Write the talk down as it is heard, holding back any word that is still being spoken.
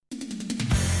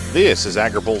This is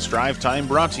AgriPulse Drive Time,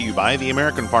 brought to you by the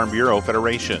American Farm Bureau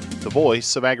Federation, the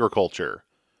voice of agriculture.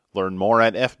 Learn more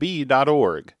at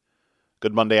fb.org.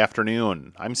 Good Monday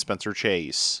afternoon. I'm Spencer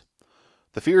Chase.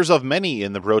 The fears of many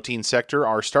in the protein sector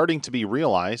are starting to be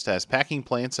realized as packing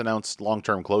plants announced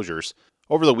long-term closures.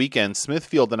 Over the weekend,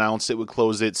 Smithfield announced it would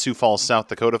close its Sioux Falls, South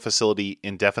Dakota facility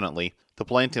indefinitely. The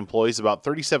plant employs about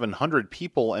 3,700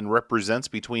 people and represents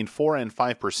between 4 and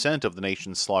 5% of the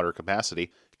nation's slaughter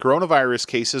capacity. Coronavirus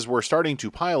cases were starting to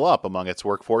pile up among its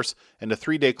workforce, and a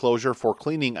 3-day closure for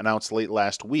cleaning announced late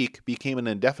last week became an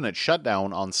indefinite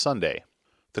shutdown on Sunday.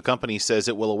 The company says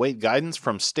it will await guidance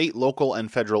from state, local,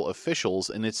 and federal officials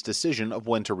in its decision of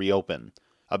when to reopen.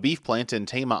 A beef plant in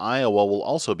Tama, Iowa will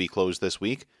also be closed this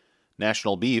week.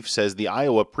 National Beef says the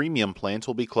Iowa premium plant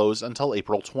will be closed until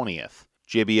April 20th.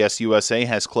 JBS USA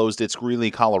has closed its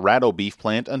Greeley, Colorado beef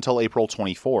plant until April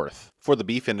 24th. For the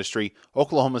beef industry,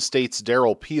 Oklahoma State's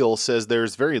Darrell Peel says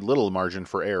there's very little margin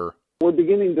for error. We're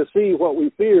beginning to see what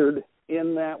we feared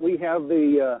in that we have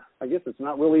I guess it's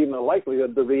not really even a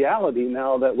likelihood, the reality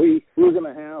now that we're going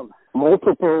to have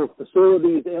multiple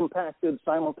facilities impacted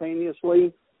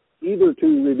simultaneously, either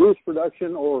to reduce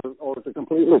production or to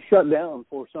completely shut down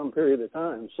for some period of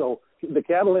time. So the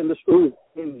cattle industry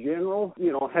in general,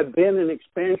 had been in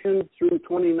expansion through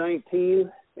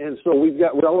 2019, and so we've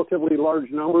got relatively large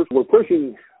numbers. We're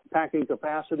pushing packing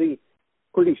capacity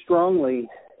pretty strongly.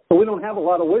 So we don't have a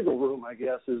lot of wiggle room, I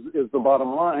guess, is the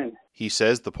bottom line. He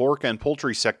says the pork and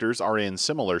poultry sectors are in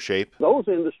similar shape. Those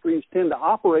industries tend to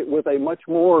operate with a much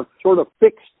more sort of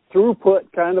fixed throughput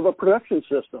kind of a production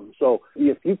system. So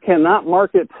if you cannot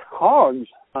market hogs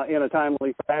in a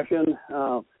timely fashion,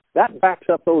 that backs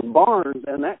up those barns,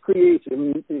 and that creates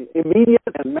immediate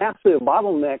and massive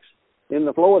bottlenecks in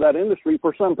the flow of that industry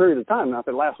for some period of time. Now, if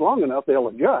it lasts long enough, they'll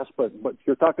adjust, but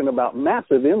you're talking about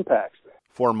massive impacts.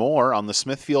 For more on the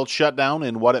Smithfield shutdown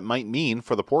and what it might mean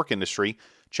for the pork industry,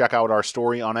 check out our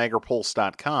story on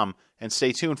agripulse.com and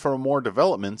stay tuned for more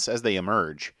developments as they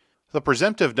emerge. The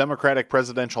presumptive Democratic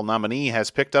presidential nominee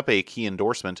has picked up a key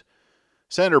endorsement.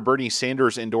 Senator Bernie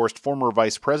Sanders endorsed former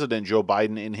Vice President Joe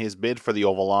Biden in his bid for the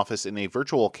Oval Office in a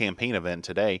virtual campaign event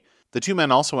today. The two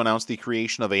men also announced the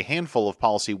creation of a handful of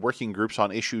policy working groups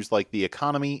on issues like the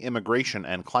economy, immigration,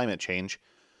 and climate change.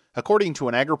 According to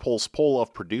an AgriPulse poll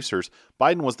of producers,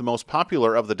 Biden was the most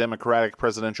popular of the Democratic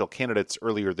presidential candidates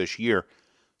earlier this year.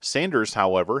 Sanders,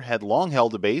 however, had long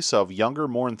held a base of younger,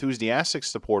 more enthusiastic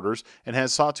supporters and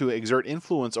has sought to exert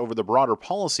influence over the broader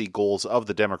policy goals of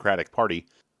the Democratic Party.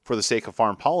 For the sake of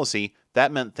farm policy,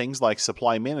 that meant things like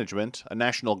supply management, a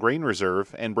national grain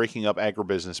reserve, and breaking up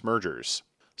agribusiness mergers.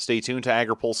 Stay tuned to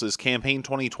AgriPulse's Campaign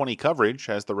 2020 coverage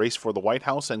as the race for the White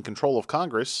House and control of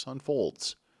Congress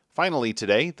unfolds. Finally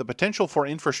today, the potential for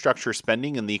infrastructure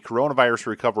spending in the coronavirus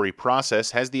recovery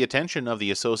process has the attention of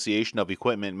the Association of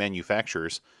Equipment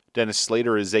Manufacturers. Dennis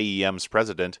Slater is AEM's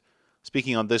president.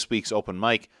 Speaking on this week's Open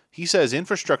Mic, he says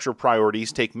infrastructure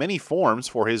priorities take many forms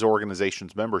for his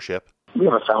organization's membership. We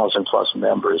have 1,000+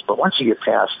 members, but once you get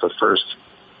past the first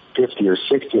 50 or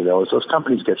 60 of those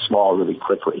companies get small really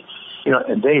quickly.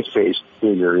 And they face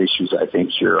bigger issues, I think,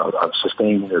 here of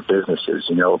sustaining their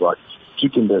businesses, about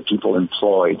keeping their people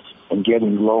employed and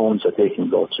getting loans that they can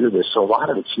go through this. So a lot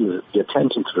of it's the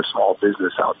attention to the small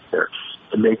business out there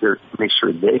to make sure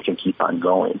they can keep on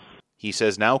going. He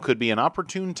says now could be an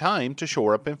opportune time to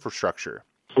shore up infrastructure.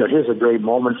 Here's a great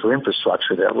moment for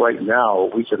infrastructure that right now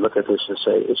we could look at this and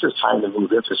say, it's just time to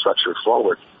move infrastructure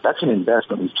forward. That's an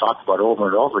investment we've talked about over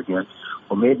and over again.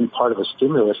 Well, maybe part of a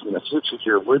stimulus in the future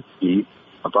here would be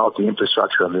about the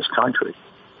infrastructure of this country.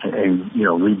 And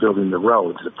rebuilding the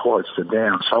roads, the ports, the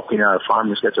dams, helping our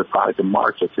farmers get their product to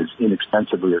market as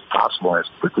inexpensively as possible and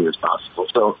as quickly as possible.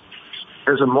 So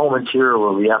there's a moment here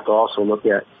where we have to also look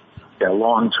at a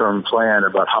long-term plan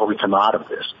about how we come out of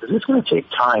this. Because it's going to take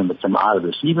time to come out of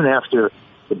this, even after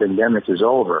the pandemic is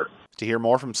over. To hear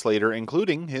more from Slater,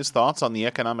 including his thoughts on the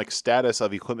economic status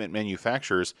of equipment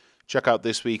manufacturers, check out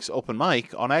this week's Open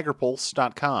Mic on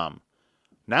agripulse.com.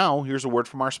 Now, here's a word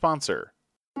from our sponsor.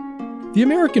 The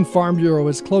American Farm Bureau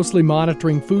is closely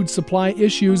monitoring food supply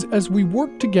issues as we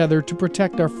work together to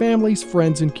protect our families,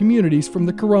 friends, and communities from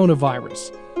the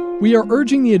coronavirus. We are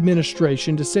urging the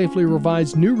administration to safely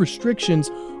revise new restrictions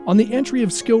on the entry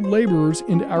of skilled laborers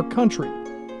into our country.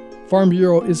 Farm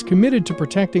Bureau is committed to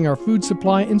protecting our food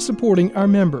supply and supporting our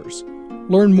members.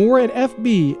 Learn more at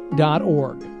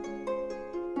fb.org.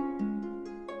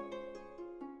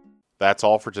 That's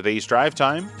all for today's Drive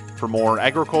Time. For more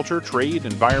agriculture, trade,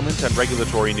 environment, and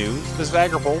regulatory news, visit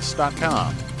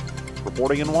agripulse.com.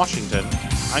 Reporting in Washington,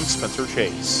 I'm Spencer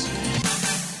Chase.